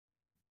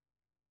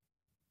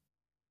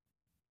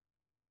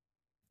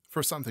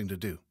For Something to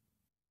Do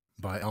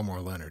by Elmore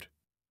Leonard.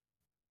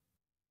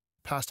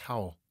 Past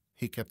Howell,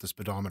 he kept the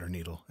speedometer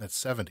needle at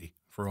 70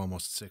 for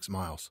almost 6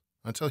 miles,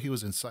 until he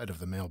was in sight of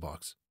the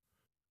mailbox.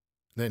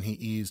 Then he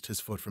eased his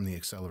foot from the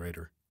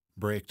accelerator,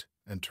 braked,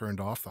 and turned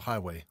off the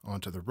highway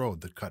onto the road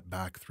that cut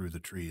back through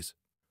the trees.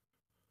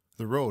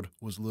 The road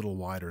was little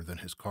wider than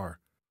his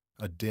car,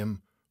 a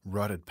dim,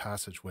 rutted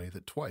passageway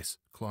that twice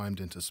climbed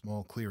into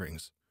small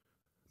clearings,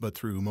 but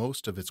through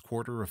most of its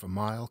quarter of a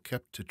mile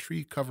kept to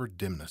tree-covered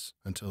dimness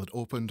until it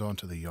opened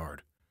onto the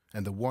yard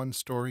and the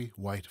one-story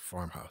white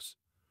farmhouse.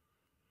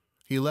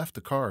 He left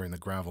the car in the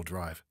gravel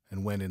drive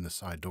and went in the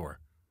side door.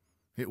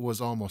 It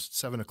was almost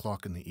 7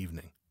 o'clock in the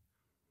evening.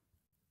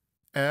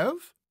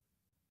 "Ev?"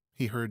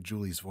 He heard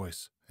Julie's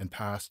voice and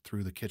passed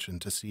through the kitchen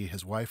to see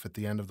his wife at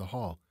the end of the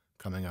hall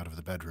coming out of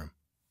the bedroom.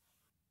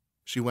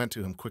 She went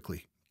to him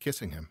quickly,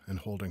 kissing him and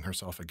holding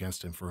herself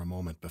against him for a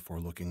moment before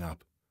looking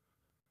up.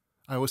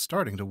 "I was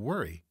starting to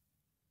worry."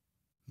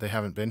 "They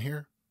haven't been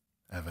here?"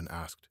 Evan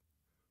asked.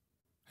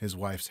 His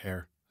wife's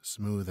hair,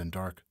 smooth and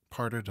dark,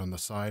 parted on the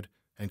side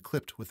and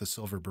clipped with a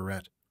silver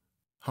barrette,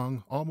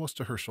 hung almost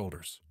to her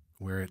shoulders,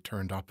 where it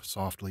turned up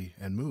softly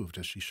and moved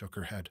as she shook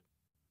her head.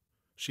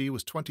 She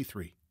was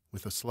 23,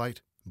 with a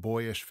slight,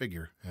 boyish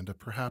figure and a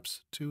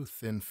perhaps too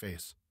thin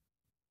face,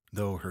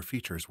 though her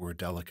features were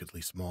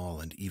delicately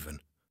small and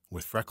even,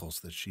 with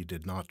freckles that she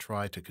did not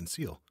try to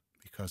conceal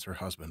because her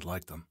husband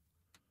liked them.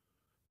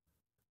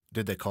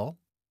 "Did they call?"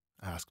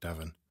 asked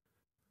Evan.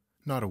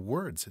 "Not a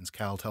word since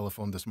Cal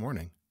telephoned this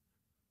morning."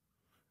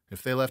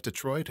 "If they left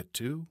Detroit at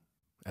 2?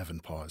 Evan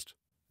paused.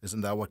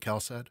 "Isn't that what Cal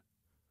said?"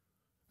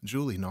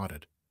 Julie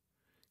nodded.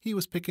 "He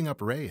was picking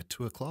up Ray at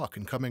 2 o'clock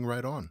and coming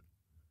right on."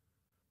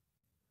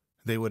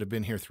 "They would have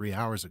been here 3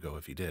 hours ago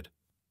if he did."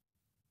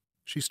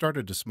 She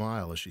started to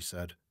smile as she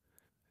said,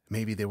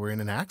 "Maybe they were in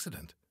an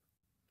accident."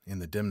 In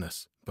the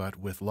dimness, but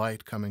with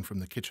light coming from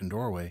the kitchen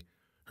doorway,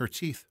 her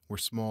teeth were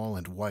small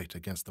and white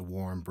against the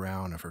warm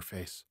brown of her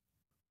face.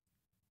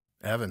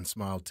 Evan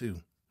smiled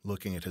too,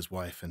 looking at his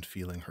wife and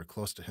feeling her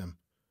close to him.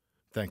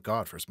 Thank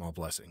God for small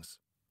blessings.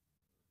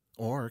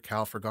 "Or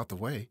Cal forgot the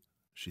way,"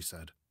 she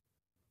said.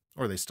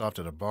 "Or they stopped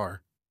at a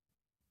bar."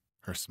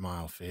 Her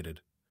smile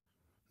faded.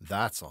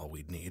 "That's all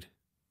we'd need."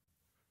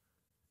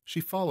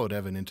 She followed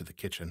Evan into the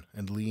kitchen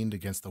and leaned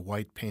against the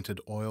white-painted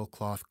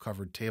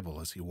oilcloth-covered table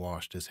as he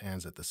washed his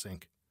hands at the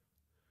sink.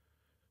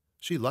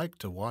 She liked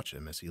to watch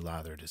him as he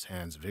lathered his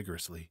hands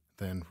vigorously,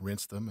 then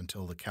rinsed them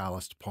until the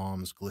calloused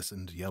palms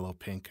glistened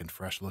yellow-pink and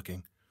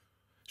fresh-looking.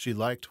 She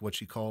liked what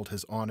she called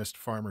his honest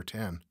farmer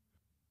tan.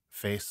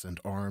 Face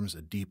and arms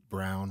a deep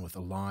brown with a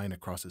line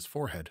across his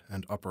forehead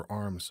and upper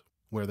arms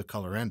where the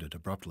color ended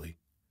abruptly.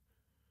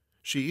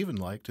 She even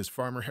liked his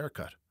farmer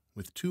haircut,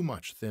 with too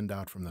much thinned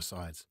out from the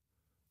sides,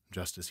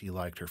 just as he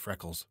liked her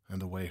freckles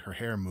and the way her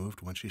hair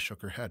moved when she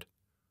shook her head.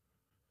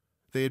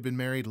 They had been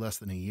married less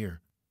than a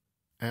year,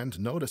 and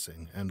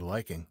noticing and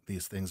liking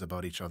these things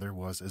about each other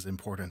was as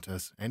important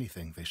as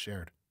anything they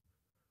shared.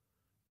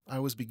 "I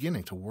was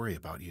beginning to worry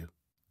about you,"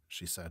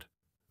 she said.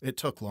 "It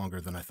took longer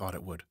than I thought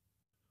it would."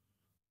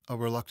 "A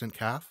reluctant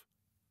calf?"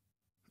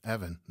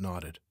 Evan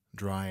nodded,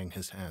 drying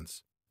his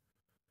hands.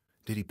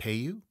 "Did he pay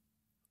you?"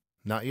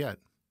 "Not yet."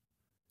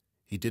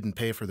 "He didn't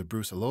pay for the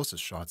brucellosis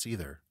shots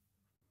either."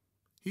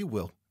 "He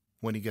will,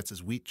 when he gets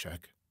his wheat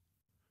check."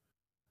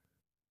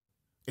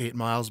 8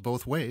 miles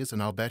both ways,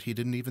 and I'll bet he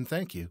didn't even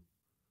thank you."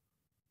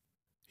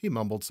 He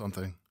mumbled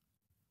something.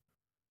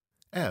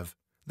 "Ev,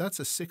 that's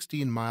a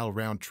 16-mile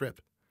round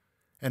trip,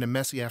 and a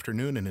messy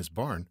afternoon in his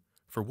barn.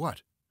 For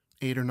what,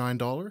 $8 or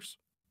 $9?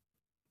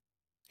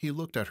 He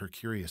looked at her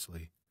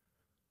curiously.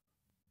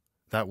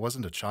 "That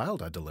wasn't a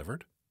child I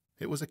delivered.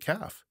 It was a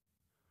calf."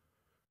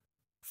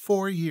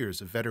 4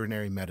 years of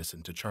veterinary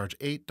medicine to charge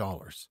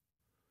 $8.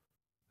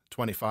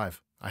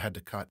 25 I had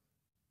to cut.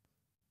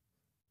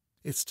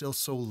 It's still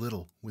so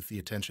little with the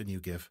attention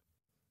you give.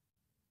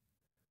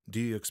 Do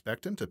you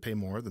expect him to pay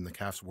more than the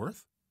calf's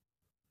worth?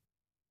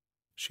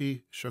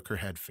 She shook her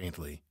head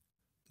faintly.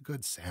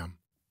 Good Sam.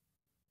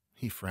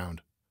 He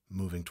frowned,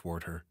 moving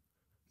toward her.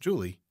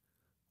 Julie,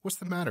 what's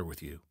the matter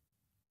with you?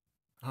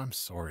 I'm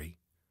sorry.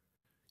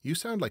 You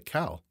sound like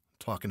Cal,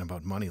 talking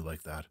about money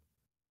like that.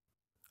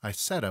 I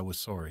said I was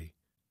sorry.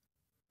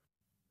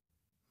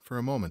 For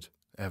a moment,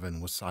 Evan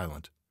was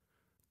silent.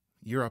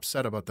 You're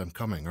upset about them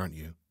coming, aren't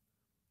you?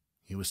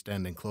 He was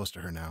standing close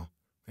to her now,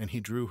 and he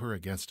drew her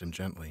against him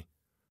gently.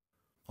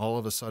 All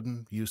of a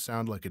sudden, you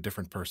sound like a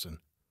different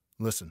person.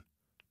 Listen,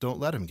 don't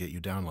let him get you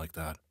down like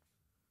that.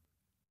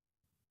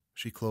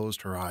 She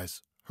closed her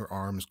eyes, her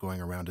arms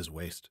going around his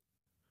waist.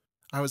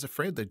 I was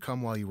afraid they'd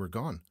come while you were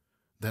gone.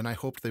 Then I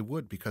hoped they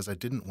would because I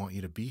didn't want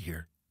you to be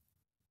here.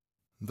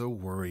 The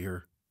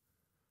worrier.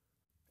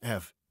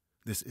 Ev,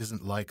 this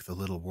isn't like the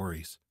little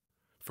worries.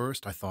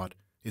 First, I thought,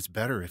 it's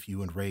better if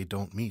you and Ray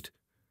don't meet.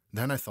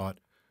 Then I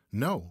thought,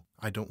 no,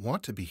 I don't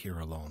want to be here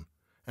alone,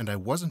 and I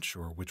wasn't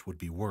sure which would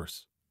be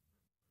worse.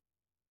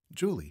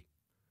 Julie,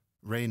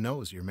 Ray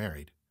knows you're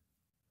married.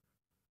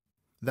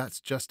 That's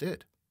just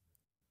it.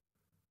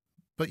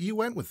 But you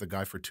went with the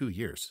guy for 2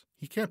 years.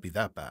 He can't be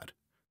that bad.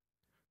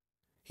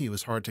 He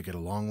was hard to get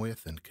along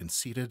with and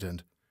conceited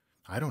and,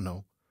 I don't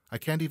know, I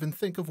can't even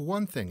think of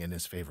one thing in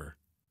his favor.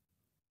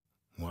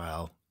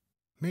 Well,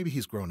 maybe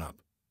he's grown up.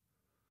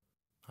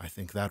 I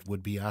think that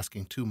would be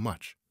asking too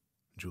much,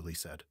 Julie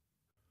said.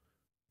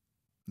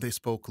 They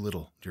spoke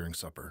little during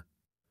supper.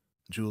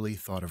 Julie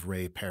thought of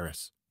Ray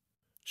Paris.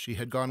 She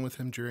had gone with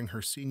him during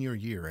her senior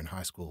year in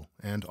high school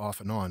and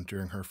off and on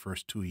during her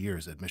first 2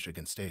 years at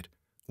Michigan State,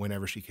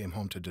 whenever she came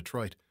home to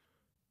Detroit,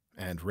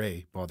 and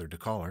Ray bothered to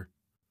call her.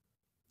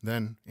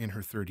 Then, in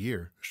her 3rd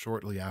year,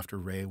 shortly after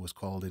Ray was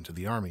called into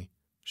the Army,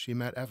 she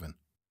met Evan.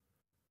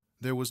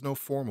 There was no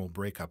formal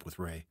breakup with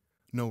Ray,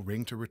 no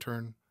ring to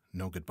return,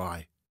 no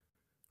goodbye.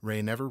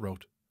 Ray never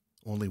wrote,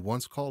 only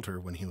once called her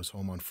when he was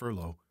home on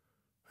furlough,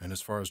 and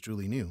as far as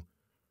Julie knew,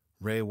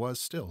 Ray was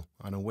still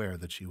unaware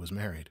that she was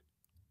married.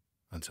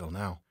 Until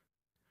now.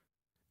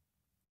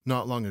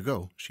 Not long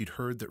ago, she'd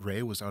heard that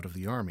Ray was out of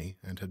the Army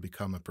and had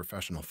become a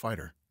professional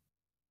fighter.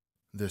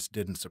 This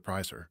didn't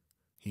surprise her.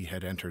 He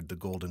had entered the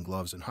Golden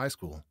Gloves in high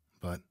school,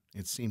 but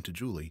it seemed to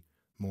Julie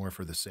more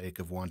for the sake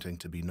of wanting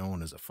to be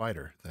known as a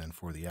fighter than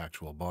for the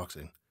actual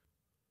boxing.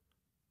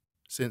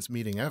 Since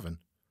meeting Evan,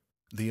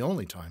 the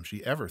only time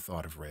she ever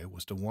thought of Ray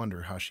was to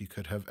wonder how she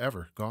could have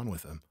ever gone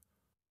with him.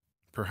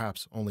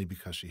 Perhaps only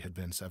because she had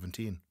been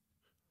 17.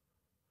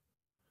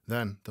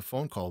 Then the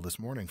phone call this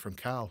morning from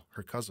Cal,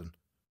 her cousin.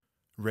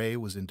 Ray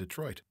was in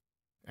Detroit,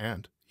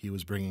 and he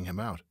was bringing him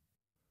out.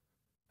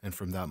 And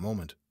from that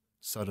moment,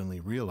 suddenly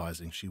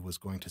realizing she was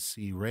going to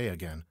see Ray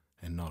again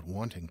and not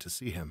wanting to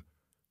see him,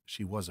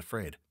 she was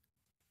afraid.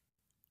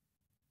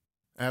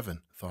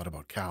 Evan thought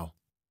about Cal,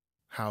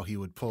 how he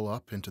would pull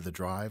up into the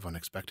drive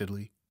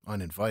unexpectedly,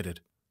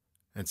 uninvited,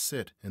 and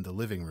sit in the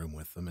living room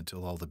with them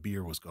until all the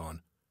beer was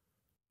gone.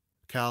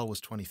 Cal was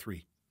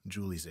 23,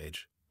 Julie's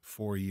age,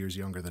 4 years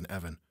younger than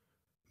Evan,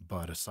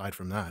 but aside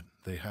from that,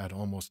 they had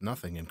almost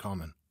nothing in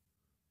common.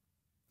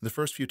 The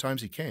first few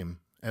times he came,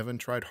 Evan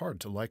tried hard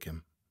to like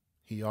him.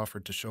 He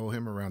offered to show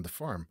him around the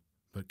farm,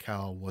 but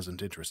Cal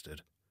wasn't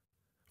interested.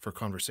 For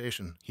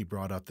conversation, he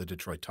brought up the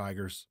Detroit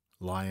Tigers,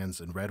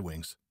 Lions, and Red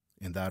Wings,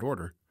 in that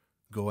order,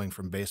 going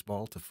from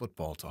baseball to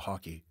football to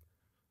hockey.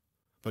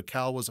 But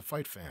Cal was a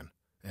fight fan,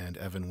 and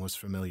Evan was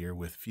familiar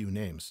with few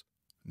names,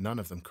 none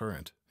of them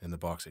current in the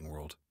boxing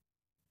world.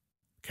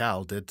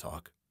 Cal did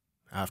talk.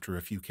 After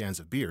a few cans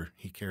of beer,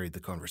 he carried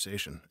the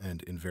conversation,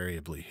 and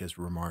invariably his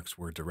remarks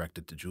were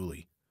directed to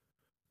Julie.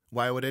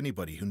 Why would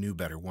anybody who knew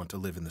better want to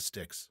live in the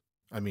sticks?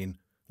 I mean,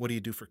 what do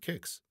you do for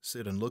kicks?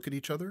 Sit and look at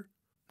each other?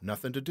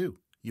 Nothing to do.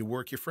 You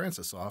work your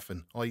Francis off,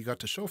 and all you got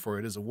to show for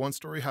it is a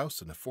 1-story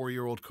house and a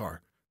 4-year-old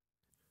car.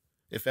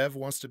 If Ev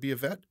wants to be a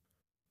vet,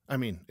 I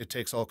mean, it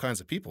takes all kinds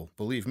of people,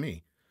 believe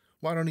me.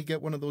 Why don't he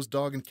get one of those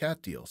dog and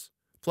cat deals?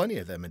 Plenty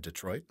of them in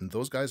Detroit, and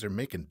those guys are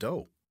making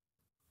dough.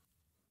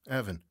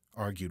 Evan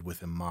argued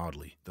with him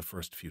mildly the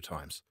first few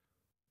times.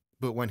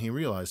 But when he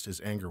realized his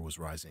anger was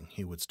rising,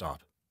 he would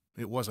stop.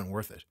 It wasn't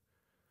worth it.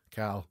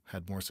 Cal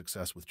had more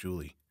success with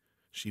Julie.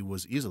 She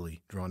was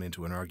easily drawn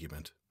into an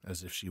argument,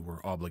 as if she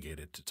were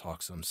obligated to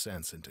talk some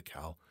sense into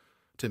Cal,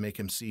 to make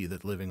him see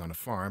that living on a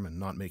farm and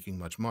not making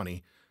much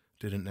money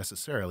didn't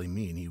necessarily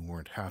mean you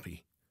weren't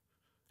happy.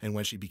 And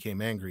when she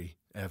became angry,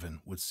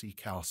 Evan would see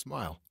Cal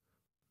smile.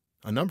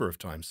 A number of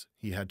times,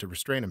 he had to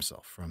restrain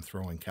himself from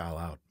throwing Cal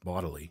out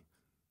bodily.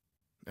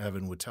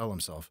 Evan would tell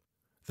himself,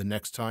 the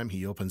next time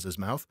he opens his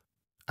mouth,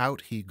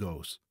 out he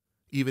goes,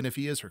 even if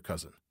he is her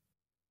cousin.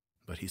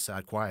 But he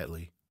sat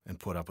quietly and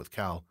put up with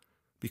Cal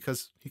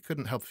because he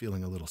couldn't help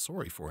feeling a little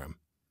sorry for him.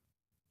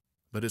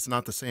 But it's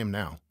not the same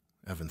now,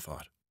 Evan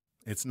thought.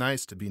 It's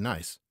nice to be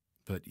nice,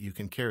 but you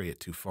can carry it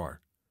too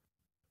far.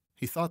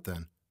 He thought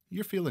then,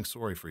 you're feeling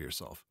sorry for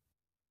yourself.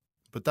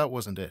 But that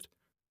wasn't it,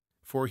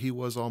 for he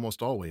was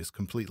almost always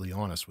completely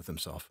honest with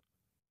himself.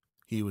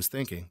 He was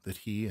thinking that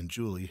he and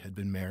Julie had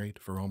been married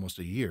for almost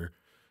a year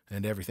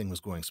and everything was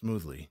going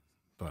smoothly,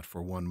 but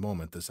for one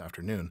moment this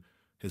afternoon,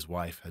 his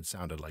wife had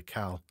sounded like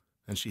Cal,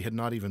 and she had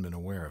not even been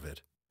aware of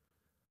it.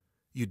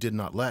 You did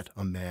not let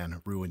a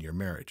man ruin your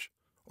marriage,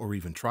 or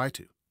even try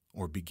to,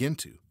 or begin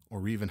to,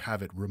 or even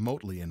have it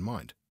remotely in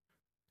mind.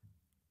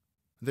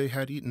 They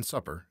had eaten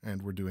supper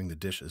and were doing the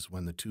dishes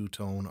when the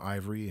two-tone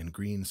ivory and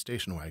green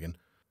station wagon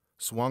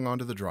swung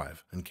onto the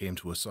drive and came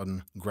to a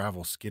sudden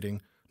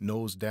gravel-skidding,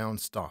 nose-down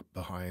stop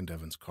behind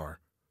Evan's car.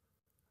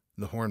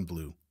 The horn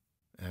blew,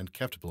 and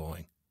kept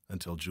blowing,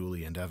 until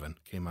Julie and Evan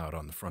came out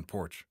on the front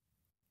porch.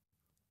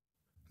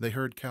 They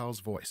heard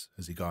Cal's voice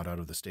as he got out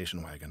of the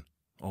station wagon,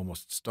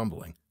 almost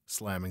stumbling,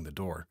 slamming the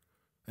door,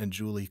 and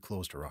Julie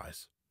closed her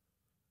eyes.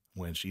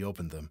 When she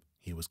opened them,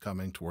 he was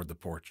coming toward the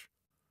porch.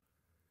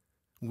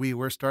 "We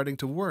were starting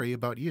to worry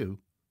about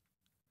you."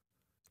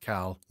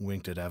 Cal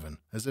winked at Evan,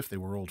 as if they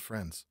were old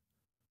friends.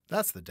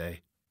 "That's the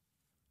day."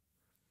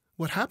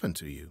 "What happened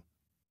to you?"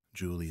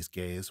 Julie's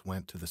gaze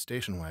went to the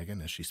station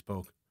wagon as she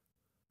spoke.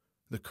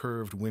 The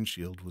curved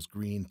windshield was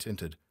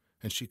green-tinted,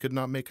 and she could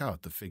not make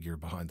out the figure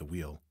behind the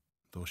wheel,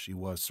 though she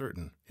was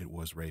certain it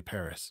was Ray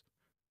Paris.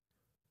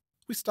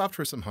 "We stopped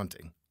for some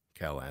hunting,"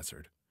 Cal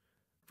answered.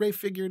 Ray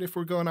figured if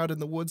we're going out in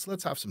the woods,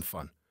 let's have some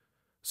fun.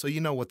 So you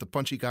know what the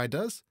punchy guy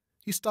does?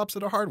 He stops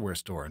at a hardware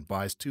store and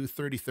buys two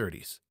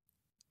 30-30s.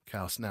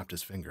 Cal snapped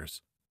his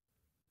fingers.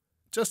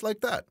 Just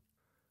like that.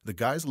 The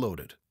guy's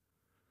loaded.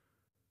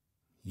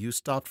 You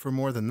stopped for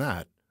more than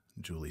that,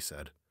 Julie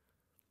said.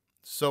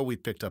 So we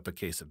picked up a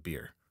case of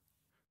beer.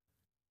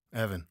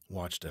 Evan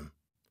watched him.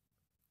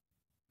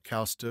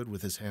 Cal stood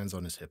with his hands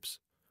on his hips,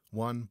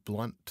 one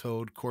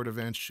blunt-toed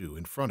cordovan shoe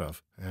in front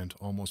of and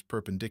almost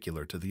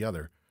perpendicular to the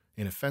other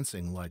in a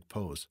fencing-like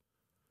pose.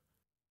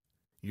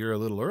 You're a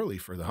little early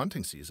for the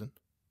hunting season,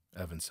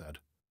 Evan said.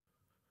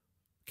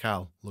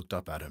 Cal looked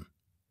up at him.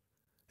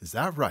 Is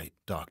that right,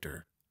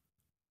 Doctor?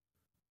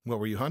 What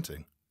were you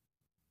hunting?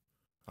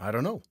 I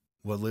don't know.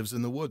 What lives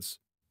in the woods?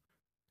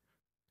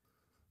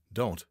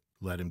 Don't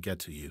let him get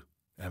to you,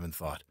 Evan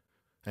thought,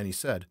 and he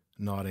said,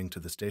 nodding to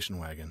the station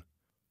wagon.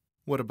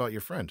 What about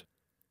your friend?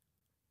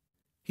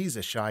 He's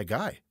a shy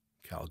guy,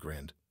 Cal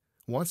grinned.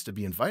 Wants to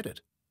be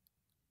invited.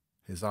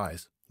 His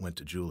eyes went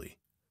to Julie.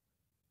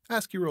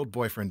 Ask your old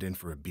boyfriend in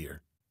for a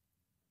beer.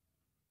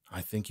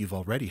 I think you've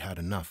already had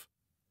enough.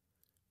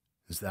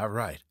 Is that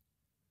right?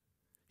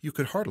 You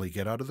could hardly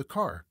get out of the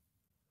car.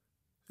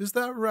 Is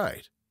that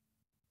right?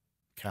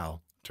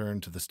 Cal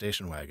turned to the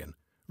station wagon.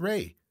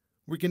 Ray,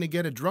 we're going to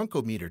get a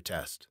drunkometer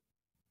test.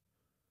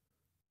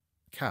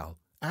 Cal,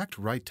 act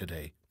right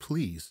today,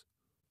 please.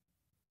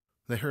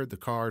 They heard the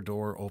car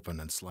door open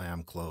and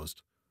slam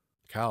closed.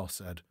 Cal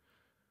said,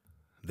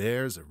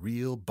 There's a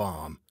real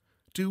bomb.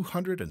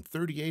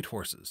 238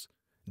 horses.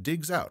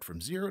 Digs out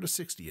from 0 to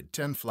 60 at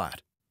 10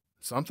 flat.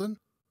 Something?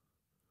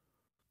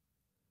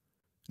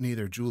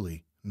 Neither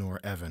Julie nor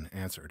Evan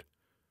answered.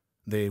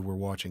 They were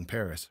watching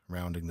Paris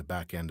rounding the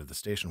back end of the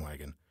station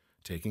wagon,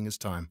 taking his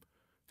time,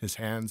 his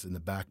hands in the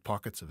back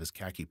pockets of his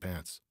khaki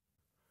pants.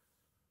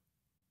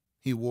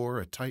 He wore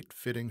a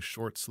tight-fitting,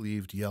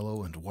 short-sleeved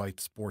yellow and white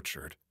sport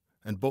shirt,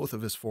 and both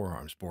of his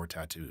forearms bore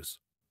tattoos.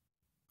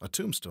 A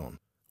tombstone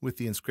with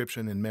the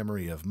inscription in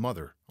memory of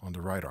Mother on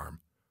the right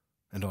arm,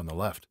 and on the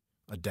left,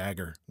 a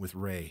dagger with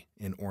Ray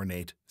in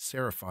ornate,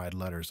 seraphied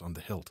letters on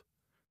the hilt.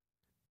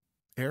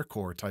 Air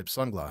Corps-type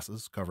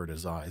sunglasses covered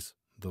his eyes,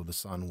 though the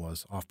sun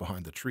was off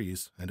behind the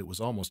trees and it was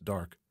almost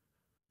dark,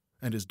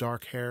 and his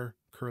dark hair,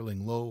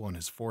 curling low on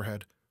his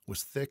forehead,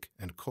 was thick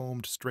and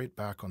combed straight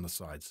back on the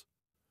sides.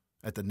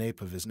 At the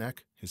nape of his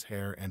neck, his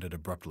hair ended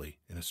abruptly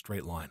in a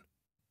straight line.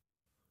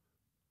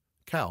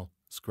 Cal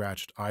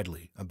scratched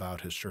idly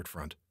about his shirt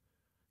front.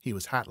 He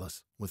was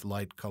hatless, with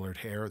light-colored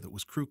hair that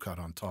was crew-cut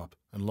on top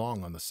and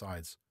long on the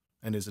sides,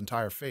 and his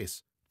entire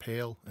face,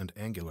 pale and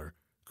angular,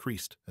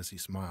 creased as he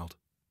smiled.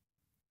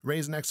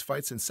 Ray's next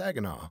fight's in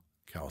Saginaw,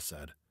 Cal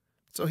said.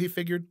 So he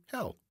figured,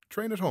 hell,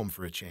 train at home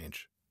for a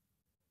change.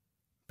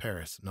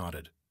 Paris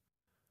nodded.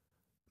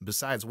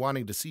 Besides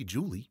wanting to see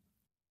Julie.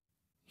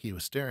 He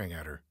was staring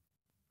at her,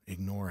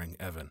 ignoring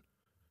Evan.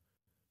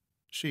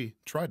 She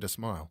tried to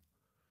smile.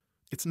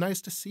 It's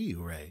nice to see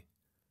you, Ray.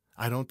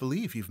 I don't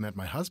believe you've met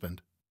my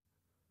husband.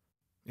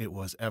 It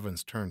was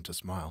Evan's turn to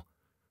smile,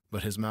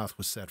 but his mouth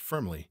was set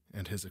firmly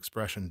and his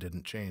expression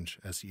didn't change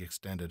as he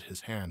extended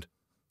his hand,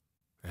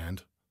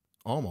 and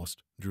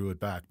almost drew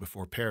it back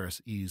before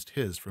Paris eased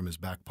his from his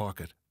back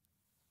pocket.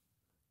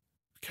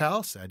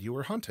 Cal said you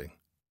were hunting,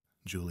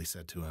 Julie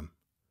said to him.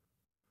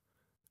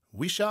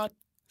 We shot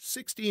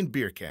 16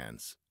 beer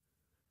cans.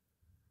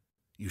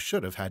 You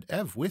should have had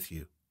Ev with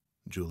you,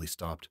 Julie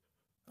stopped.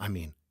 I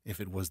mean, if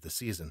it was the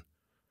season.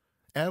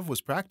 Ev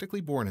was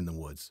practically born in the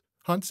woods,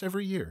 hunts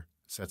every year,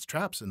 sets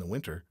traps in the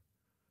winter.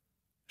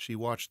 She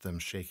watched them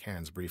shake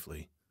hands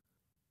briefly.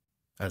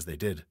 As they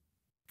did,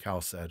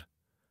 Cal said,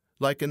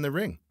 Like in the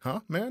ring,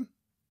 huh, man?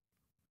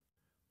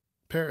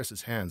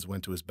 Paris's hands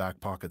went to his back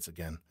pockets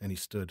again, and he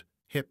stood,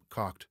 hip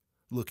cocked,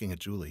 looking at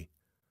Julie.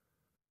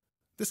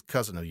 This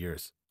cousin of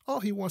yours, all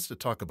he wants to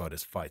talk about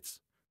is fights.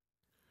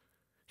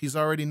 He's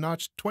already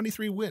notched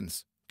 23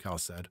 wins, Cal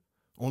said.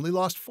 Only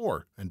lost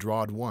 4 and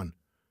drawed 1.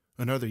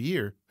 Another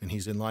year, and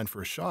he's in line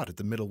for a shot at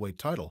the middleweight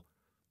title.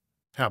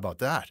 How about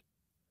that?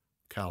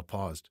 Cal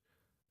paused.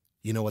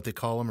 You know what they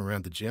call him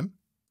around the gym?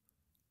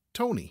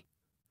 Tony.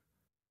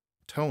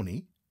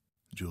 Tony?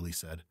 Julie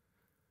said.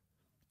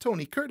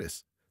 Tony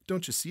Curtis.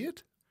 Don't you see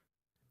it?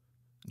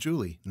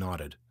 Julie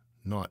nodded,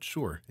 not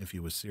sure if he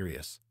was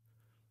serious.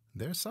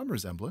 There's some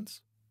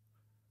resemblance.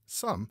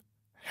 Some?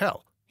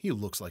 Hell, he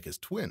looks like his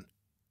twin.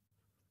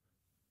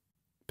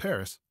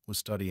 Paris was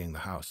studying the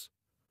house.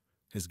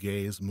 His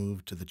gaze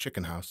moved to the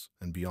chicken house,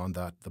 and beyond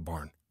that, the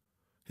barn.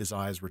 His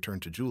eyes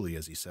returned to Julie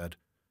as he said,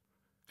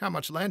 How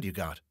much land you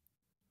got?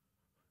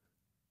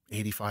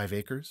 85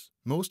 acres,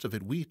 most of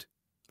it wheat,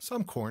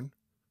 some corn.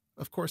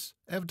 Of course,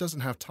 Ev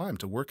doesn't have time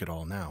to work it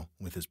all now,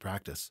 with his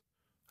practice.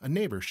 A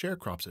neighbor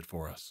sharecrops it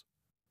for us.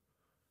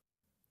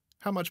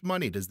 How much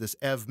money does this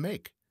Ev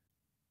make?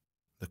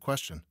 The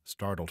question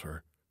startled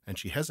her, and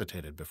she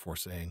hesitated before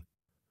saying,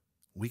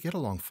 We get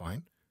along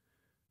fine.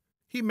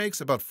 He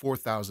makes about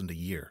 $4,000 a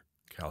year,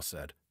 Cal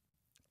said.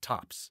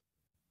 Tops.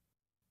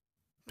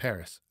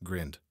 Paris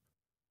grinned.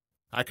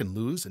 I can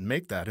lose and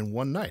make that in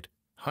one night.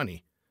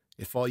 Honey,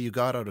 if all you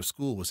got out of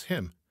school was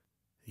him,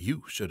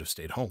 you should have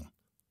stayed home."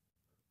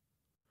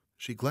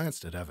 She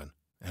glanced at Evan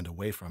and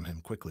away from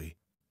him quickly.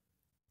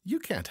 "You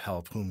can't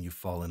help whom you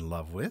fall in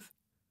love with."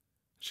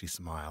 She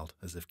smiled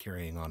as if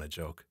carrying on a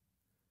joke.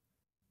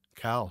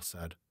 Cal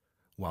said,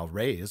 "While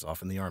Ray is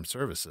off in the armed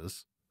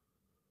services."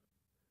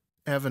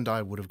 "Ev and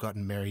I would have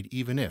gotten married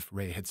even if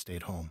Ray had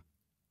stayed home."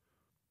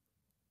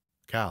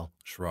 Cal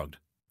shrugged.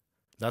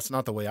 "That's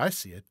not the way I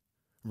see it.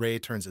 Ray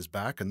turns his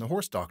back and the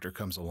horse doctor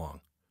comes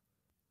along."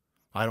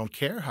 "I don't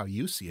care how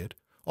you see it.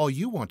 All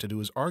you want to do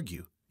is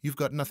argue. You've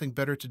got nothing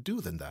better to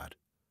do than that."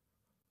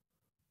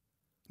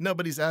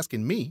 "Nobody's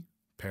asking me,"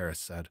 Paris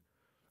said.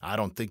 "I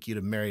don't think you'd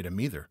have married him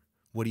either.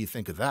 What do you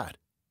think of that?"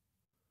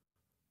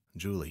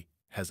 Julie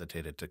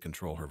hesitated to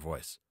control her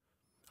voice.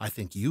 "I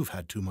think you've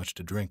had too much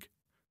to drink."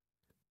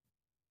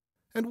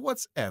 "And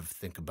what's Ev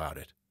think about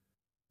it?"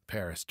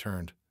 Paris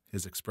turned,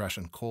 his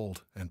expression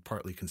cold and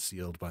partly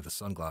concealed by the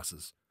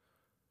sunglasses.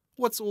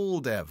 "What's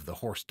old Ev, the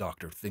horse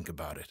doctor, think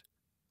about it?"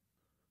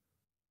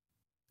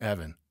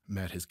 Evan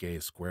met his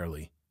gaze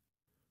squarely.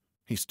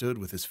 He stood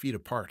with his feet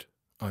apart,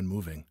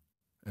 unmoving,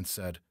 and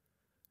said,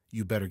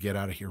 "You better get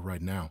out of here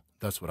right now.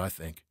 That's what I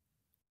think."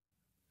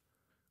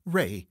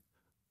 "Ray,"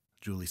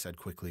 Julie said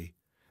quickly,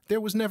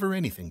 "there was never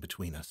anything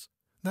between us.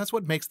 That's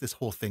what makes this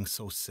whole thing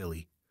so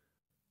silly."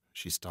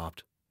 She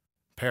stopped.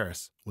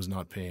 Paris was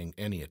not paying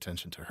any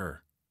attention to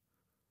her.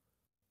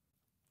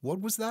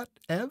 "What was that,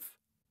 Ev?"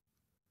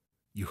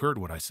 "You heard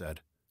what I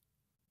said."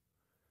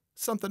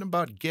 "Something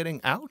about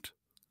getting out?"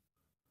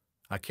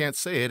 "I can't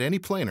say it any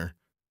plainer."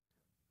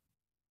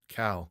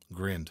 Cal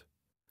grinned.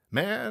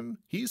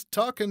 "Man, he's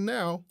talking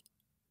now."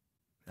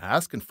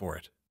 "Asking for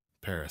it,"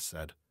 Paris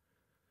said.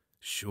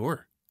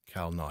 "Sure,"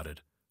 Cal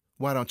nodded.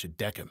 "Why don't you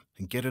deck him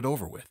and get it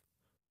over with?"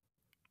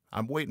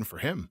 "I'm waiting for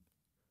him."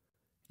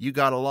 "You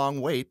got a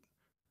long wait."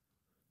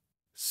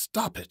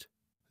 "Stop it!"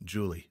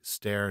 Julie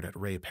stared at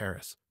Ray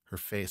Paris, her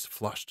face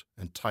flushed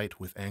and tight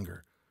with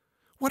anger.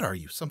 "What are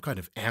you, some kind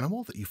of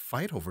animal that you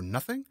fight over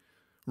nothing?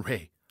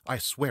 Ray, I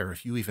swear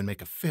if you even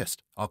make a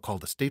fist, I'll call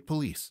the state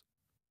police."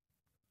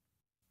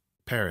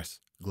 Paris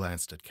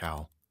glanced at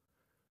Cal.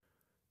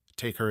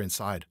 "Take her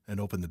inside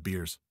and open the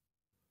beers.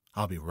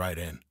 I'll be right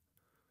in."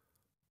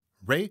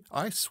 "Ray,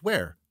 I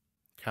swear."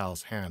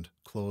 Cal's hand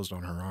closed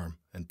on her arm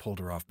and pulled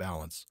her off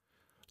balance.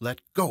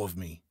 "Let go of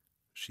me."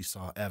 She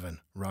saw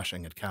Evan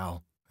rushing at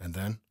Cal, and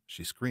then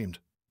she screamed.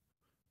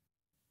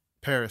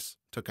 Paris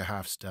took a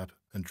half step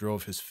and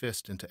drove his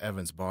fist into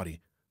Evan's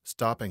body,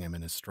 stopping him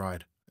in his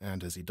stride,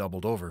 and as he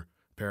doubled over,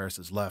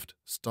 Paris's left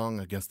stung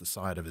against the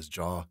side of his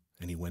jaw,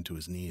 and he went to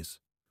his knees.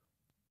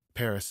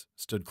 Paris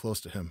stood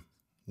close to him,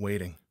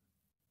 waiting.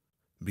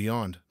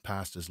 Beyond,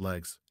 past his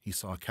legs, he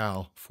saw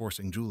Cal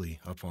forcing Julie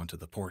up onto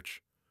the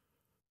porch.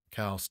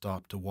 Cal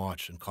stopped to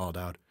watch and called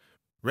out,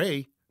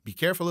 "Ray, be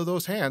careful of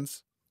those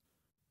hands."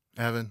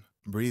 Evan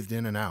breathed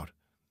in and out,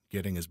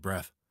 getting his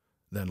breath,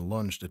 then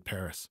lunged at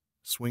Paris,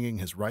 swinging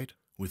his right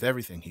with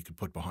everything he could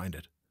put behind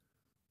it.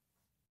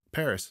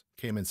 Paris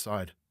came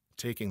inside,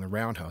 taking the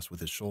roundhouse with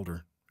his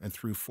shoulder, and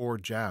threw 4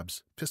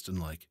 jabs,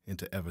 piston-like,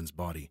 into Evan's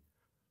body.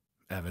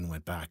 Evan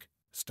went back,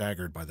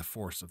 staggered by the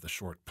force of the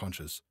short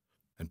punches,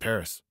 and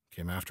Paris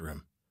came after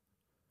him.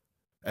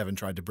 Evan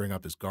tried to bring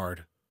up his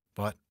guard,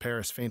 but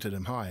Paris feinted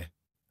him high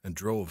and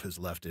drove his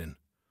left in.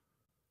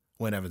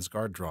 When Evan's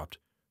guard dropped,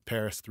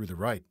 Paris threw the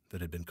right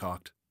that had been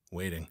cocked,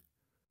 waiting.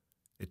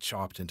 It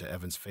chopped into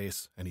Evan's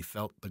face, and he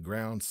felt the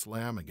ground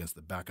slam against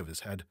the back of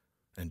his head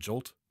and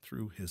jolt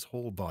through his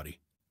whole body.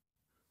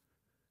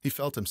 He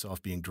felt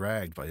himself being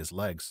dragged by his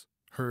legs,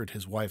 heard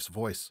his wife's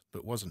voice,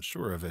 but wasn't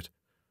sure of it.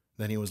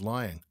 Then he was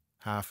lying,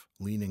 half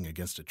leaning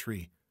against a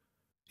tree.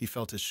 He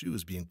felt his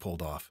shoes being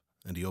pulled off,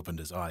 and he opened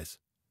his eyes.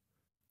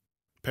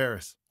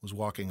 Paris was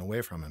walking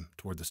away from him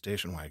toward the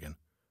station wagon.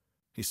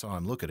 He saw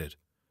him look at it,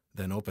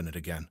 then open it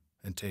again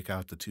and take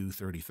out the 2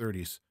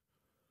 30-30s.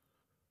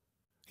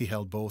 He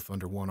held both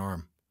under one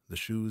arm, the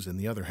shoes in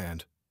the other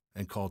hand,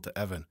 and called to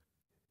Evan,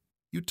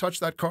 "You touch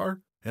that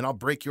car, and I'll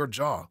break your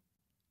jaw."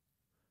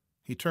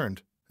 He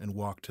turned and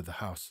walked to the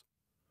house.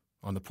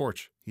 On the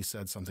porch, he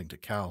said something to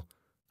Cal,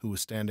 who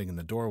was standing in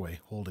the doorway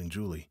holding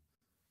Julie.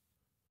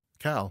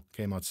 Cal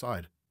came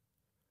outside.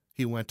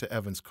 He went to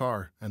Evan's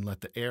car and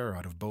let the air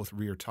out of both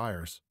rear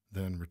tires,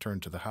 then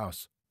returned to the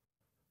house.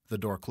 The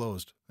door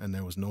closed, and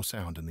there was no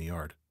sound in the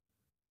yard.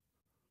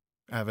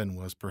 Evan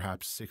was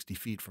perhaps 60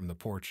 feet from the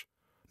porch,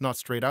 not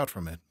straight out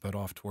from it, but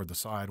off toward the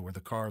side where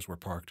the cars were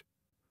parked.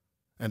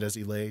 And as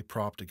he lay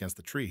propped against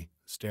the tree,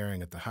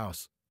 staring at the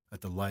house,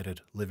 at the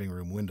lighted living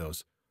room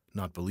windows,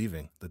 not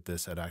believing that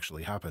this had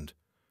actually happened,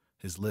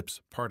 his lips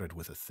parted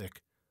with a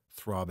thick,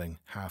 throbbing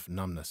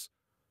half-numbness.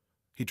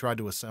 He tried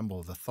to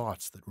assemble the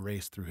thoughts that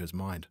raced through his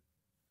mind.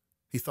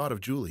 He thought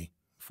of Julie,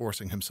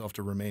 forcing himself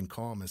to remain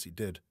calm as he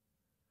did.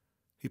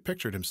 He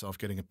pictured himself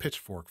getting a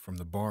pitchfork from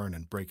the barn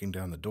and breaking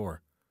down the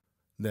door.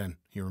 Then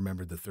he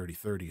remembered the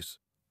 30-30s.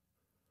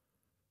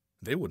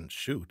 They wouldn't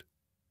shoot.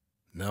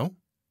 No?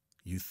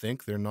 You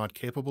think they're not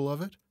capable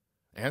of it?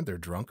 And they're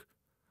drunk.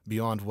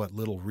 beyond what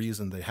little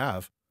reason they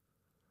have.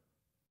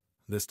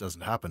 This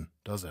doesn't happen,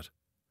 does it?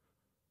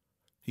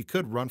 He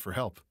could run for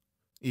help.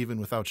 Even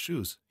without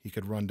shoes, he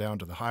could run down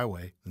to the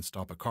highway and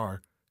stop a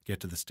car, get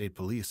to the state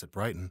police at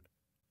Brighton.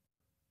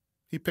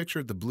 He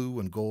pictured the blue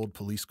and gold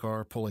police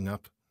car pulling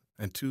up,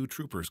 and 2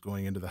 troopers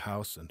going into the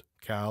house, and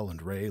Cal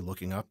and Ray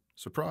looking up,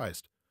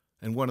 surprised,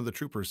 and one of the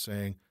troopers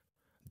saying,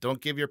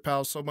 "Don't give your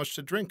pals so much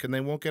to drink and they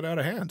won't get out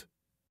of hand."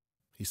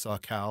 He saw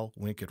Cal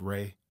wink at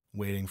Ray,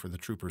 waiting for the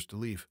troopers to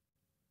leave.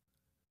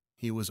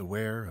 He was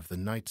aware of the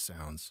night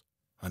sounds,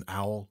 an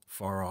owl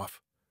far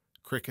off,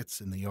 crickets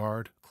in the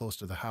yard close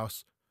to the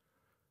house,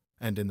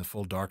 and in the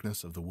full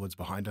darkness of the woods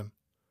behind him.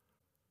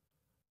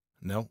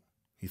 No,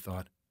 he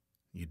thought,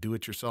 you do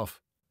it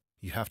yourself.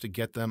 You have to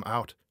get them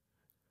out.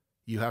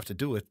 You have to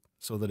do it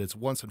so that it's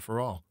once and for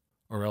all,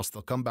 or else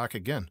they'll come back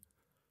again.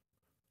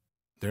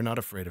 They're not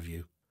afraid of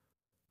you,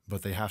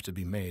 but they have to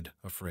be made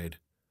afraid.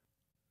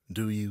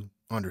 Do you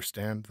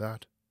understand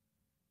that?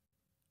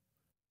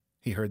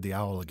 He heard the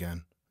owl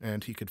again,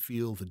 and he could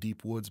feel the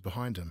deep woods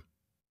behind him.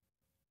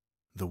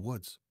 The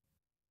woods.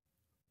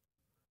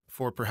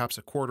 For perhaps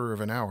a quarter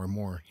of an hour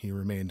more he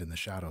remained in the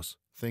shadows,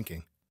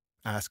 thinking,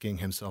 asking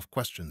himself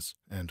questions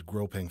and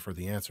groping for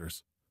the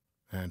answers,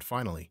 and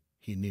finally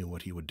he knew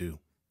what he would do.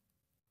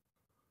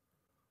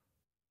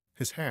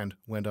 His hand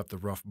went up the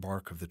rough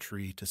bark of the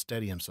tree to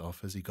steady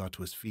himself as he got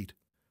to his feet.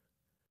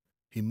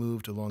 He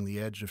moved along the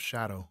edge of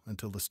shadow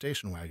until the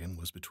station wagon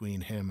was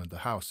between him and the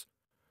house,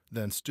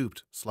 then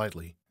stooped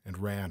slightly and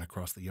ran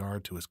across the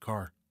yard to his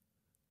car.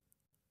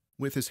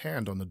 With his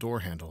hand on the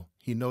door handle,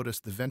 he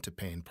noticed the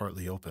ventipane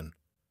partly open.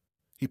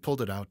 He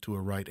pulled it out to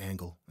a right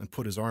angle and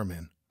put his arm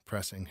in,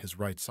 pressing his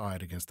right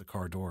side against the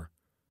car door.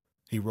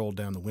 He rolled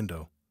down the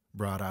window,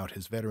 brought out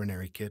his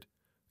veterinary kit,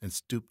 and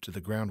stooped to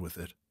the ground with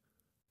it.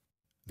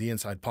 The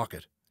inside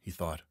pocket, he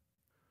thought.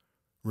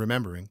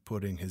 Remembering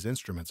putting his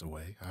instruments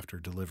away after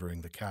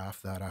delivering the calf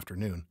that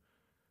afternoon,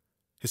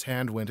 his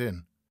hand went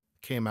in,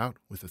 came out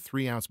with a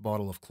 3-ounce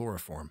bottle of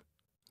chloroform,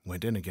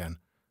 went in again,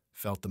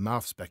 felt the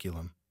mouth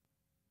speculum.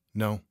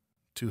 No,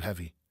 too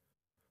heavy.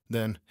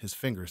 Then his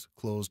fingers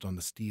closed on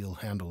the steel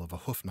handle of a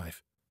hoof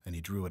knife, and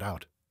he drew it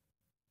out.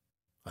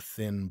 A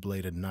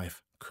thin-bladed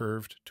knife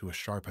curved to a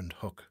sharpened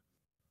hook.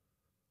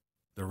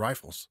 The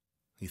rifles,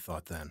 he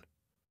thought then.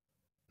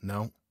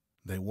 No,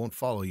 they won't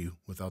follow you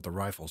without the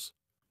rifles.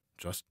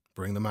 Just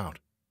bring them out.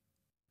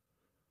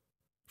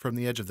 From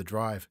the edge of the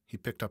drive, he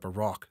picked up a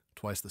rock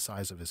twice the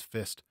size of his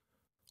fist,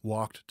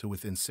 walked to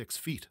within 6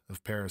 feet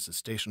of Paris's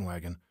station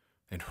wagon,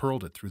 and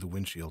hurled it through the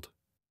windshield.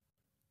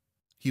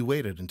 He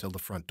waited until the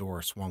front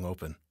door swung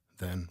open,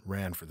 then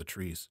ran for the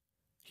trees,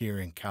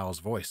 hearing Cal's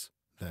voice,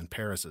 then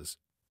Paris's,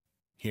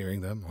 hearing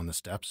them on the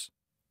steps.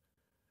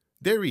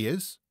 "There he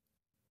is."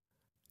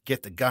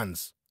 "Get the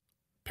guns,"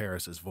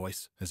 Paris's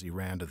voice as he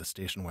ran to the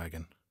station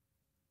wagon.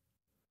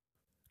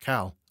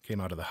 Cal came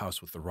out of the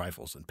house with the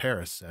rifles, and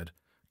Paris said,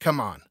 "Come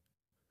on."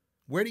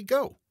 "Where'd he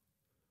go?"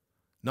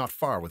 "Not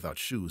far without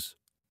shoes."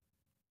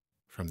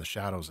 From the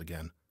shadows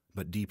again,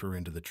 but deeper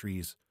into the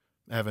trees,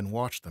 Evan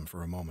watched them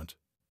for a moment.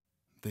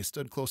 They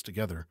stood close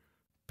together,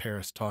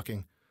 Paris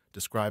talking,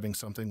 describing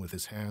something with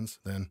his hands,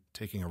 then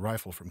taking a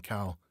rifle from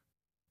Cal,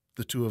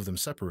 the 2 of them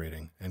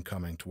separating and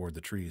coming toward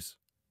the trees.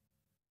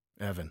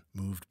 Evan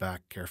moved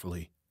back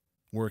carefully,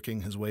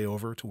 working his way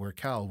over to where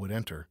Cal would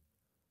enter.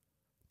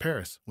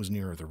 Paris was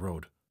nearer the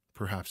road,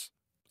 perhaps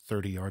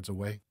 30 yards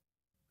away.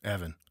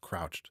 Evan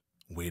crouched,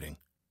 waiting,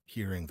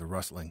 hearing the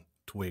rustling,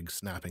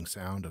 twig-snapping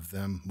sound of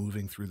them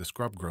moving through the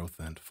scrub growth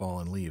and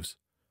fallen leaves.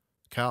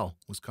 Cal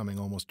was coming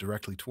almost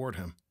directly toward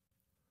him.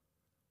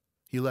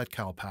 He let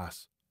Cal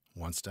pass,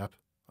 1 step,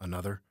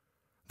 another,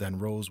 then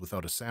rose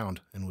without a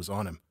sound and was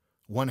on him,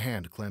 one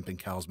hand clamping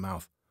Cal's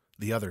mouth,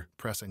 the other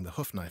pressing the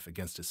hoof knife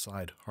against his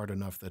side hard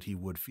enough that he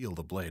would feel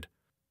the blade.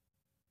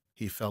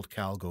 He felt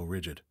Cal go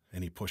rigid,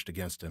 and he pushed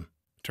against him,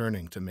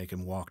 turning to make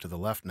him walk to the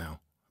left now,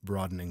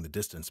 broadening the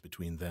distance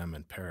between them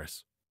and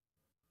Paris.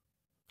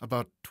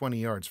 About 20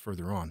 yards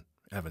further on,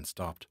 Evan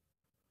stopped.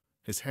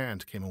 His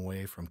hand came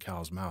away from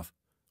Cal's mouth,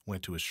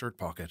 went to his shirt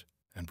pocket,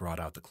 and brought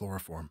out the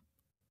chloroform.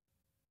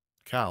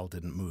 Cal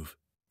didn't move,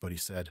 but he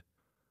said,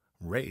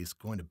 "Ray's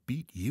going to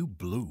beat you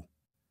blue."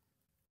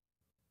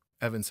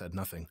 Evan said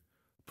nothing.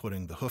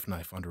 Putting the hoof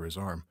knife under his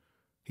arm,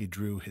 he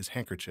drew his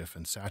handkerchief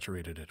and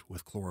saturated it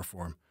with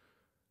chloroform,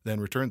 then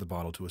returned the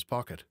bottle to his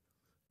pocket.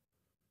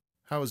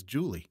 "How is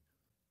Julie?"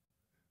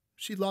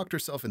 "She locked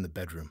herself in the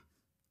bedroom."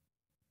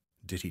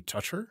 "Did he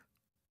touch her?"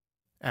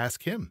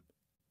 "Ask him."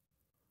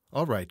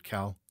 "All right,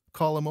 Cal,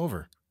 call him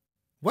over."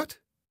 "What?"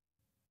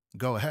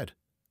 "Go ahead.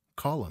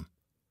 Call him."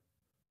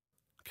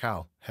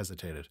 Cal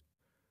hesitated.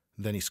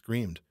 Then he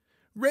screamed,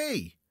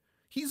 "Ray!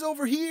 He's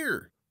over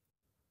here!"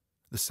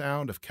 The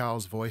sound of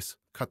Cal's voice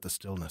cut the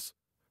stillness,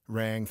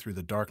 rang through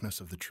the darkness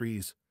of the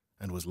trees,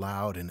 and was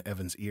loud in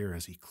Evan's ear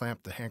as he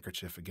clamped the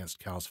handkerchief against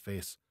Cal's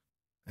face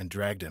and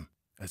dragged him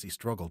as he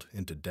struggled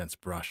into dense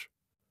brush.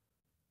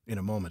 In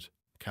a moment,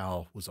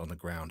 Cal was on the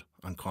ground,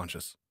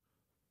 unconscious.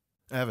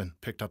 Evan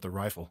picked up the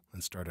rifle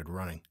and started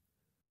running.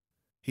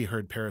 He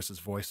heard Paris's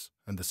voice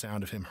and the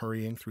sound of him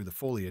hurrying through the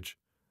foliage,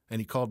 and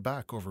he called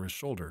back over his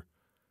shoulder,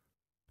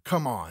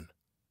 "Come on!"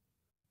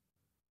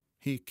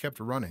 He kept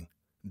running,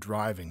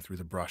 driving through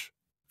the brush,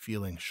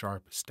 feeling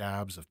sharp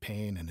stabs of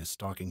pain in his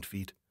stockinged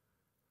feet.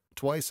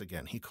 Twice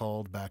again he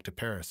called back to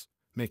Paris,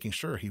 making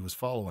sure he was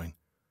following.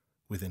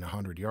 Within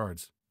 100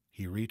 yards,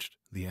 he reached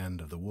the end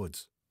of the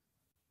woods.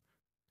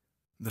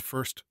 The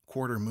first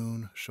quarter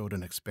moon showed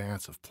an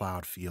expanse of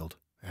plowed field,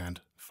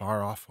 and,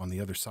 far off on the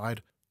other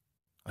side,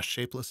 a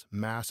shapeless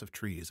mass of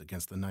trees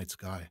against the night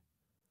sky.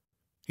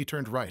 He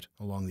turned right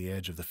along the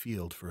edge of the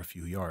field for a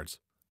few yards,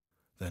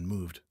 then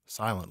moved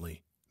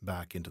silently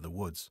back into the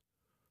woods.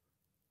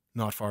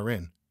 Not far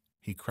in,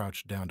 he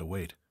crouched down to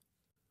wait.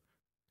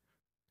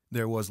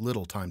 There was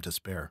little time to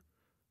spare.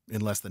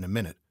 In less than a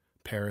minute,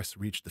 Paris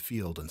reached the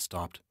field and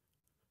stopped.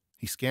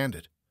 He scanned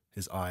it,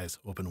 his eyes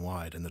open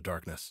wide in the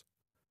darkness.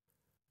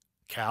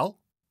 "Cal?"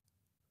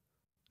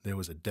 There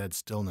was a dead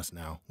stillness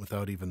now,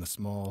 without even the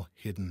small,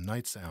 hidden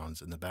night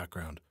sounds in the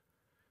background.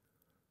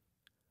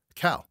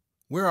 "Cal,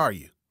 where are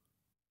you?"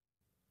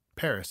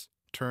 Paris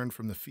turned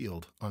from the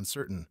field,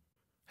 uncertain,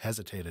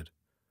 hesitated,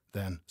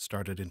 then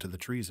started into the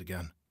trees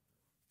again.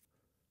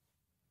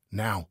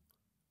 Now,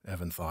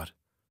 Evan thought.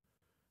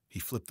 He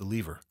flipped the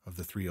lever of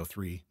the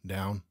 303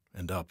 down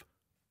and up,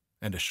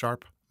 and a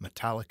sharp,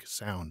 metallic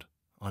sound,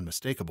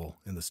 unmistakable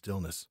in the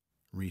stillness,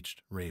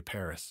 reached Ray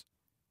Paris.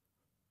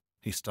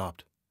 He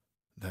stopped,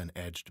 then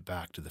edged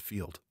back to the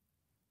field.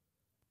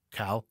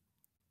 "Cal?"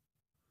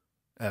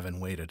 Evan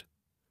waited.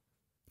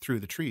 Through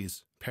the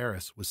trees,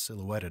 Paris was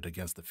silhouetted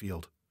against the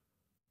field.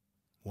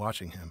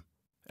 Watching him,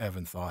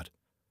 Evan thought,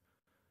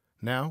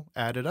 "Now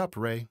add it up,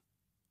 Ray."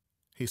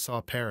 He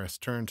saw Paris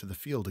turn to the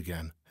field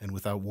again and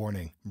without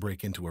warning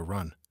break into a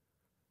run.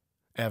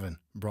 Evan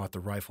brought the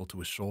rifle to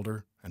his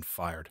shoulder and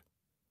fired.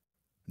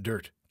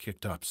 Dirt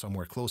kicked up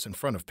somewhere close in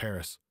front of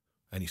Paris,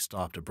 and he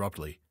stopped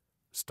abruptly,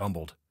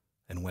 stumbled,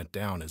 and went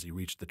down as he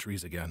reached the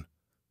trees again.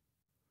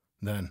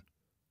 Then,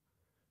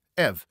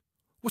 "Ev,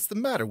 what's the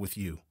matter with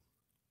you?"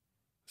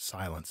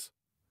 Silence.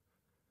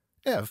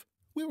 "Ev,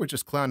 we were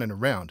just clowning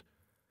around.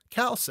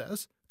 Cal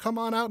says, come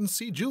on out and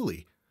see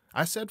Julie.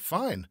 I said,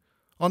 fine.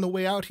 On the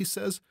way out, he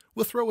says,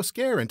 we'll throw a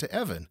scare into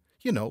Evan,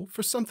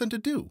 for something to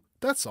do,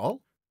 that's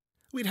all.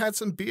 We'd had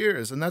some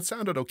beers, and that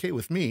sounded okay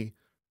with me.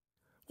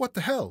 What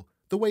the hell,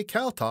 the way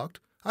Cal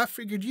talked, I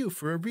figured you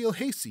for a real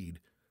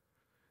hayseed.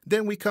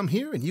 Then we come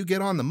here and you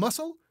get on the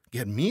muscle,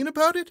 get mean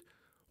about it?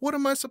 What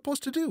am I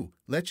supposed to do,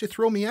 let you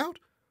throw me out?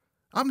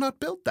 I'm not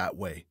built that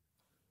way."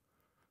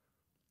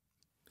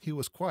 He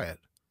was quiet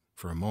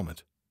for a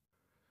moment.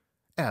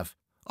 "Ev,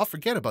 I'll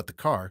forget about the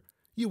car.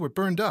 You were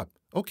burned up.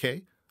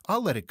 Okay,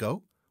 I'll let it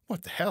go.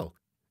 What the hell?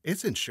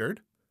 It's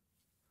insured."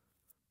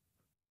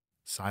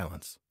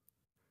 Silence.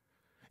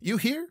 "You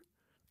hear?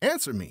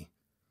 Answer me."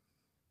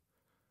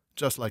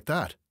 Just like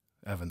that,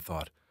 Evan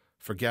thought.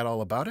 Forget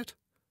all about it?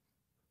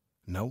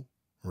 No,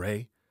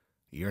 Ray,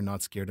 you're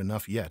not scared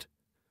enough yet.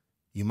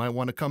 You might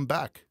want to come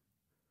back.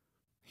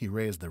 He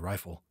raised the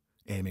rifle,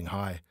 aiming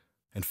high,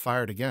 and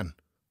fired again,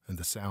 and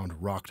the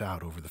sound rocked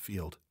out over the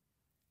field.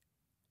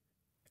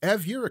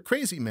 "Ev, you're a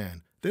crazy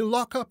man. They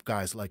lock up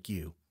guys like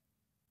you."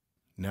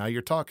 "Now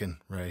you're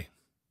talking, Ray."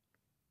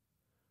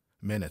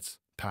 Minutes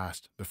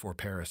passed before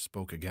Paris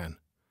spoke again.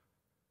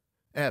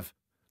 "Ev,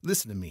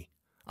 listen to me.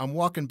 I'm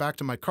walking back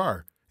to my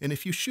car, and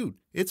if you shoot,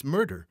 it's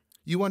murder.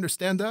 You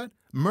understand that?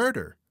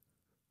 Murder."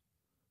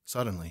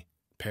 Suddenly,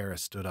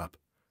 Paris stood up.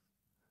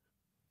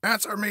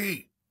 "Answer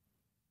me!"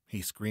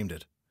 He screamed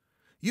it.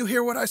 "You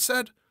hear what I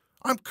said?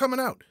 I'm coming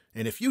out,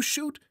 and if you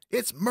shoot,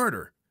 it's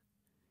murder.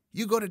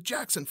 You go to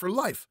Jackson for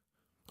life.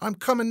 I'm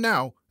coming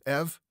now,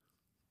 Ev."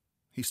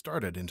 He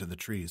started into the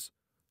trees.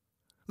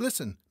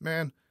 "Listen,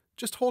 man,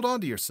 just hold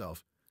on to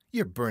yourself.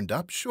 You're burned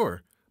up,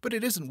 sure, but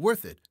it isn't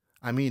worth it.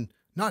 I mean,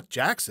 not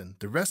Jackson,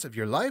 the rest of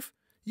your life.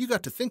 You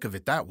got to think of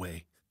it that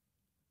way."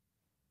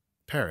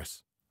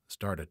 Paris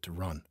started to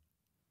run.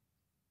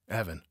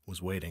 Evan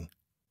was waiting.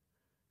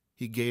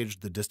 He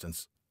gauged the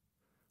distance,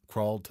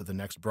 crawled to the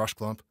next brush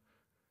clump,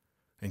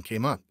 and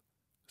came up,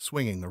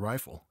 swinging the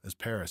rifle as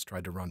Paris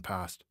tried to run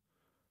past.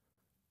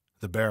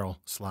 The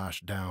barrel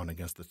slashed down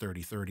against the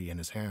 .30-30 in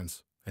his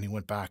hands, and he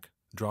went back,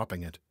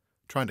 dropping it,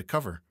 trying to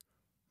cover,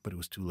 but it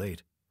was too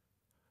late.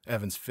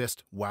 Evan's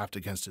fist whapped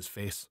against his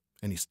face,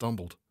 and he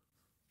stumbled.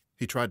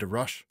 He tried to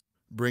rush,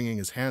 bringing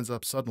his hands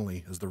up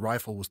suddenly as the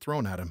rifle was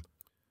thrown at him,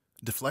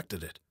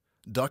 deflected it,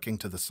 ducking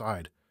to the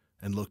side,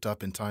 and looked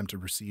up in time to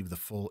receive the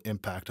full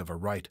impact of a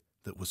right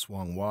that was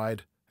swung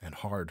wide and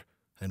hard,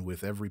 and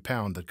with every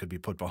pound that could be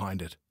put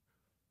behind it.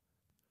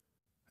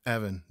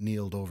 Evan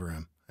kneeled over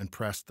him and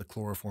pressed the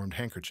chloroformed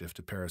handkerchief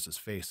to Paris's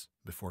face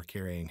before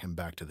carrying him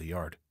back to the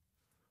yard.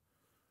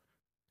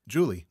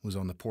 Julie was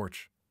on the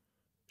porch.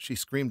 She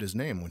screamed his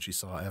name when she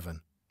saw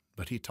Evan,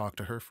 but he talked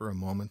to her for a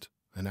moment,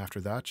 and after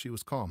that she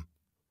was calm.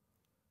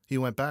 He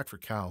went back for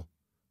Cal,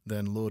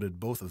 then loaded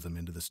both of them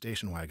into the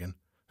station wagon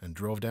and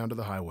drove down to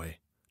the highway,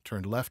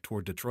 turned left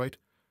toward Detroit,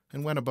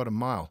 and went about a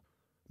mile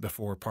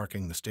before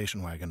parking the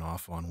station wagon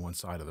off on one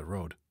side of the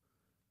road.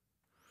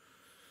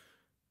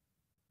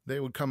 They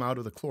would come out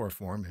of the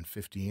chloroform in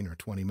 15 or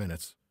 20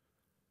 minutes.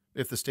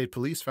 If the state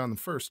police found them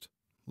first,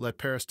 let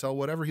Paris tell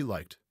whatever he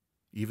liked,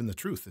 even the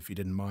truth if he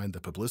didn't mind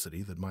the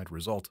publicity that might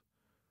result.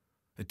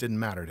 It didn't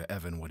matter to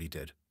Evan what he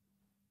did.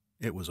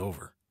 It was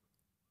over.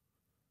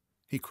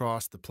 He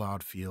crossed the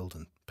plowed field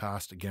and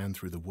passed again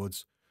through the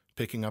woods,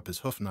 picking up his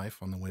hoof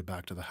knife on the way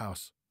back to the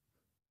house.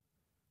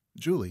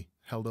 Julie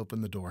held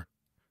open the door.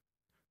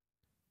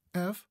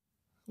 "Ev,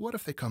 what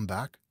if they come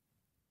back?"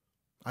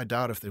 "I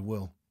doubt if they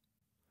will."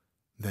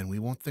 "Then we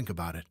won't think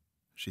about it,"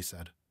 she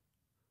said.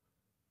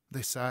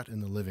 They sat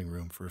in the living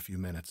room for a few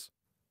minutes,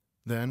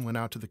 then went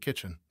out to the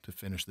kitchen to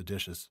finish the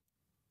dishes.